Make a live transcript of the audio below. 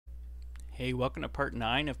Hey, welcome to part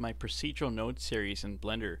 9 of my Procedural Nodes series in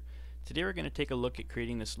Blender. Today we're going to take a look at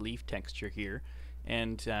creating this leaf texture here,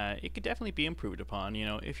 and it could definitely be improved upon. You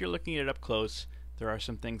know, if you're looking at it up close, there are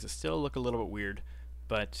some things that still look a little bit weird,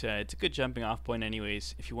 but it's a good jumping off point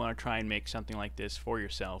anyways if you want to try and make something like this for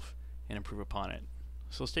yourself and improve upon it.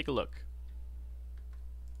 So let's take a look.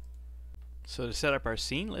 So to set up our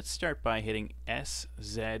scene, let's start by hitting S,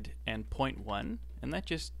 Z, and 0.1, and that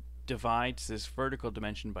just divides this vertical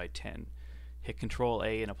dimension by 10. Hit Control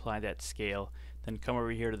A and apply that scale, then come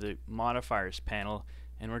over here to the modifiers panel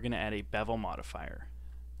and we're going to add a bevel modifier.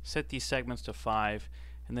 Set these segments to 5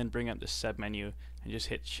 and then bring up the submenu and just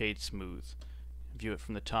hit Shade Smooth. View it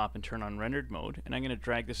from the top and turn on rendered mode, and I'm going to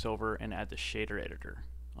drag this over and add the shader editor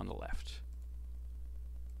on the left.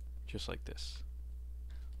 Just like this.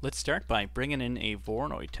 Let's start by bringing in a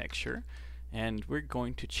Voronoi texture, and we're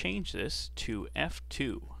going to change this to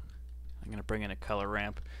F2. I'm going to bring in a color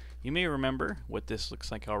ramp. You may remember what this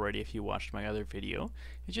looks like already if you watched my other video.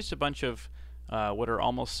 It's just a bunch of what are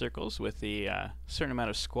almost circles with a certain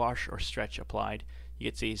amount of squash or stretch applied. You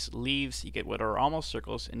get these leaves, you get what are almost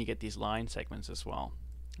circles, and you get these line segments as well.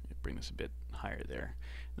 Bring this a bit higher there.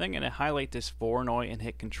 Then I'm going to highlight this Voronoi and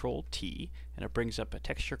hit Control T, and it brings up a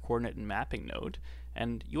texture coordinate and mapping node.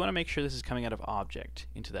 And you want to make sure this is coming out of object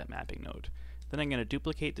into that mapping node. Then I'm going to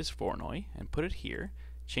duplicate this Voronoi and put it here,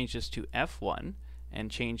 change this to F1, and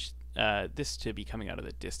change this to be coming out of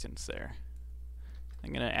the distance there.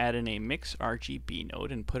 I'm going to add in a mix RGB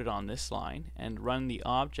node and put it on this line and run the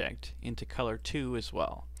object into color 2 as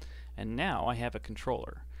well. And now I have a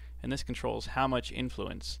controller, and this controls how much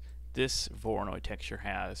influence this Voronoi texture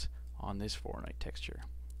has on this Voronoi texture.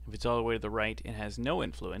 If it's all the way to the right, it has no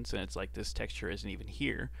influence, and it's like this texture isn't even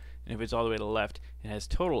here. And if it's all the way to the left, it has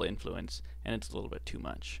total influence, and it's a little bit too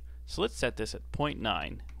much. So let's set this at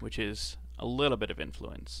 0.9, which is a little bit of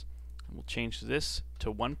influence. And we'll change this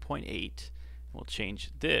to 1.8, and we'll change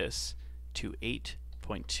this to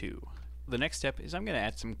 8.2. The next step is I'm going to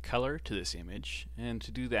add some color to this image, and to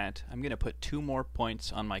do that I'm going to put 2 more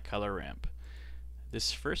points on my color ramp.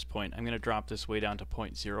 This first point I'm going to drop this way down to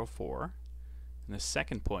 0.04, and the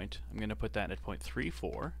second point I'm going to put that at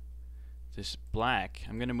 0.34. This black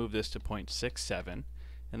I'm going to move this to 0.67,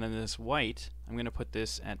 and then this white I'm going to put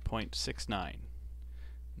this at 0.69.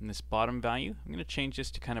 And this bottom value, I'm going to change this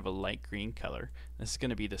to kind of a light green color. This is going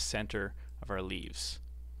to be the center of our leaves.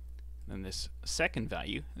 And then this second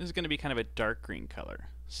value, this is going to be kind of a dark green color.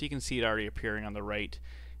 So you can see it already appearing on the right.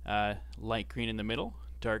 Light green in the middle,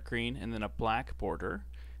 dark green, and then a black border,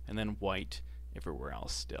 and then white everywhere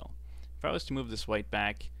else still. If I was to move this white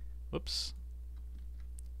back, whoops.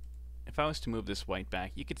 If I was to move this white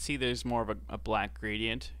back, you could see there's more of a black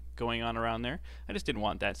gradient going on around there. I just didn't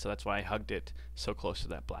want that, so that's why I hugged it so close to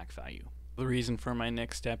that black value. The reason for my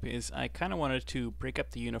next step is I kind of wanted to break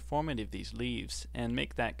up the uniformity of these leaves and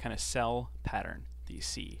make that kind of cell pattern that you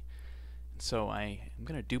see. And so I'm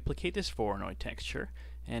going to duplicate this Voronoi texture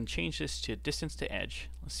and change this to distance to edge.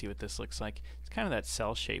 Let's see what this looks like. It's kind of that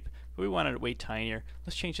cell shape, but we want it way tinier.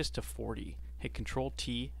 Let's change this to 40. Hit Control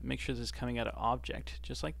T, make sure this is coming out of object,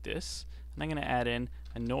 just like this. And I'm going to add in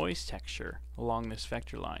a noise texture along this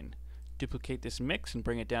vector line. Duplicate this mix and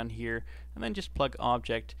bring it down here, and then just plug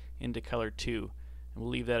object into color 2. And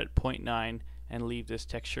we'll leave that at 0.9 and leave this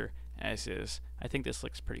texture as is. I think this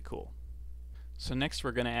looks pretty cool. So next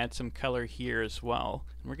we're going to add some color here as well,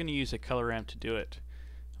 and we're going to use a color ramp to do it.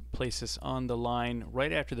 Place this on the line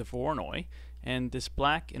right after the Voronoi, and this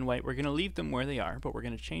black and white, we're going to leave them where they are, but we're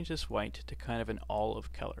going to change this white to kind of an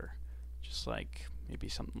olive color, just like maybe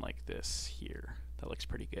something like this here. That looks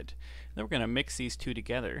pretty good. Then we're going to mix these two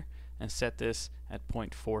together and set this at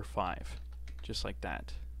 0.45, just like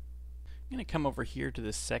that. I'm going to come over here to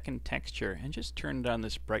the second texture and just turn down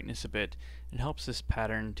this brightness a bit. It helps this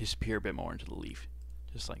pattern disappear a bit more into the leaf,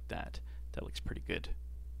 just like that. That looks pretty good.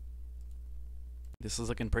 This is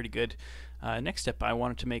looking pretty good. Next step, I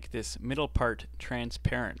wanted to make this middle part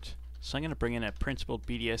transparent. So I'm going to bring in a principled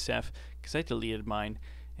BDSF because I deleted mine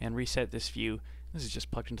and reset this view. This is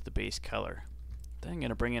just plugged into the base color. Then I'm going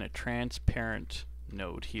to bring in a transparent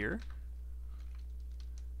node here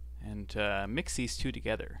and mix these two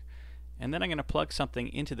together. And then I'm going to plug something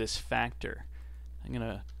into this factor. I'm going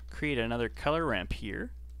to create another color ramp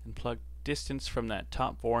here and plug distance from that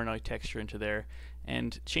top Voronoi texture into there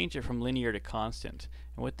and change it from linear to constant.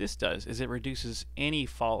 And what this does is it reduces any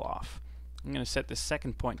fall off. I'm going to set the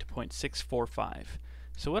second point to 0.645.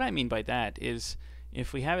 So what I mean by that is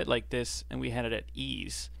if we have it like this and we had it at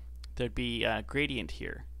ease, there'd be a gradient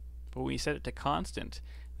here. But when we set it to constant,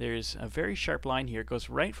 there's a very sharp line here. It goes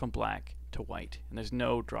right from black to white, and there's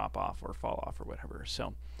no drop off or fall off or whatever.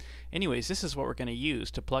 So Anyways, this is what we're going to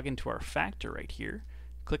use to plug into our factor right here.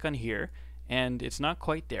 Click on here, and it's not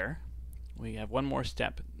quite there. We have one more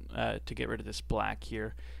step to get rid of this black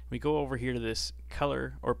here. We go over here to this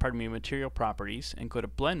color, or pardon me, material properties, and go to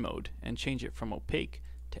blend mode and change it from opaque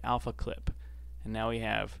to alpha clip. And now we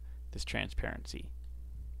have this transparency.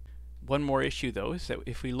 One more issue though is that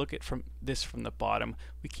if we look at this from the bottom,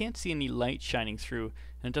 we can't see any light shining through,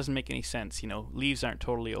 and it doesn't make any sense. You know, leaves aren't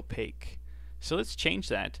totally opaque. So let's change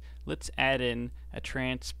that. Let's add in a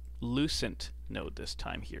translucent node this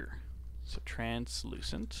time here. So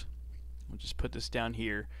translucent. We'll just put this down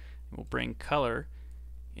here, and we'll bring color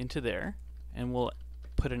into there, and we'll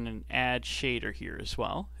put in an add shader here as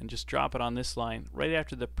well, and just drop it on this line right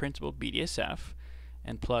after the printable BDSF,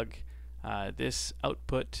 and plug this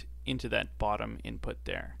output into that bottom input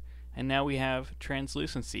there. And now we have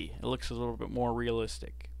translucency. It looks a little bit more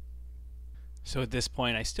realistic. So at this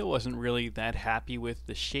point I still wasn't really that happy with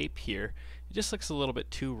the shape here. It just looks a little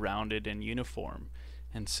bit too rounded and uniform.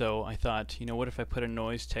 And so I thought, you know, what if I put a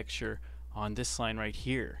noise texture on this line right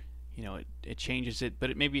here? You know, it changes it,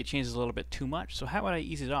 but maybe it changes a little bit too much. So how would I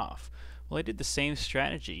ease it off? Well, I did the same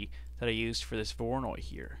strategy that I used for this Voronoi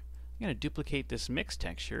here. I'm going to duplicate this mix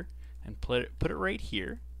texture and put it right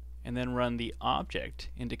here, and then run the object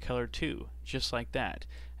into color 2, just like that.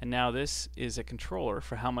 And now this is a controller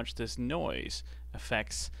for how much this noise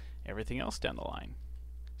affects everything else down the line.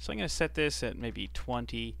 So I'm going to set this at maybe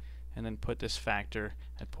 20, and then put this factor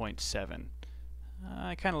at 0.7.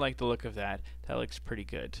 I kind of like the look of that. That looks pretty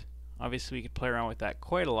good. Obviously we could play around with that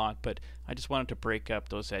quite a lot, but I just wanted to break up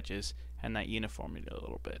those edges and that uniformity a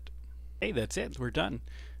little bit. Hey, that's it. We're done.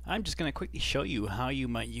 I'm just going to quickly show you how you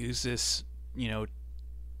might use this, you know,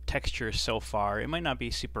 texture so far. It might not be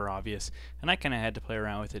super obvious, and I kind of had to play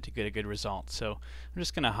around with it to get a good result. So I'm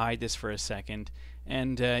just going to hide this for a second.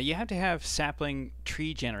 And you have to have sapling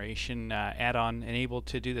tree generation add-on enabled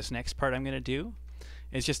to do this next part I'm going to do.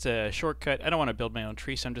 It's just a shortcut. I don't want to build my own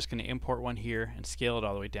tree, so I'm just going to import one here and scale it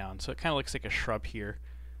all the way down. So it kind of looks like a shrub here,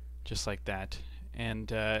 just like that.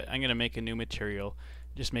 And I'm going to make a new material,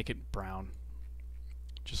 just make it brown,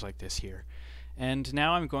 just like this here. And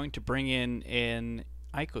now I'm going to bring in an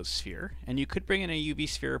icosphere, and you could bring in a UV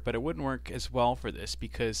sphere, but it wouldn't work as well for this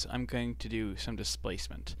because I'm going to do some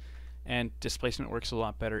displacement, and displacement works a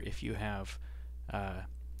lot better if you have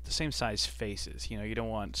the same size faces. You know, you don't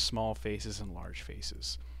want small faces and large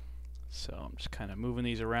faces. So I'm just kind of moving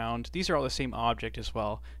these around. These are all the same object as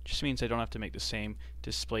well. Just means I don't have to make the same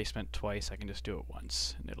displacement twice. I can just do it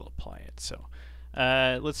once and it'll apply it. So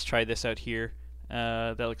let's try this out here.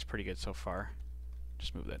 That looks pretty good so far.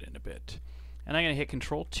 Just move that in a bit. And I'm going to hit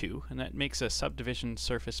Control 2, and that makes a subdivision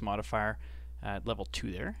surface modifier at level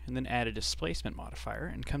 2 there, and then add a displacement modifier,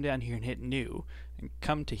 and come down here and hit New, and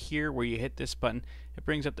come to here where you hit this button. It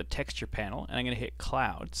brings up the texture panel, and I'm going to hit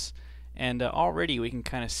Clouds, and already we can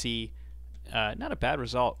kind of see not a bad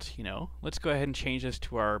result. You know, let's go ahead and change this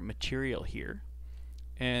to our material here,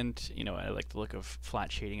 and you know, I like the look of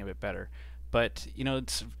flat shading a bit better, but you know,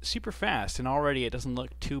 it's super fast, and already it doesn't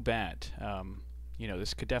look too bad. You know,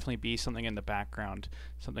 this could definitely be something in the background,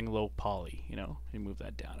 something low poly, you know. Let me move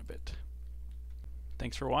that down a bit.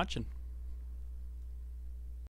 Thanks for watching.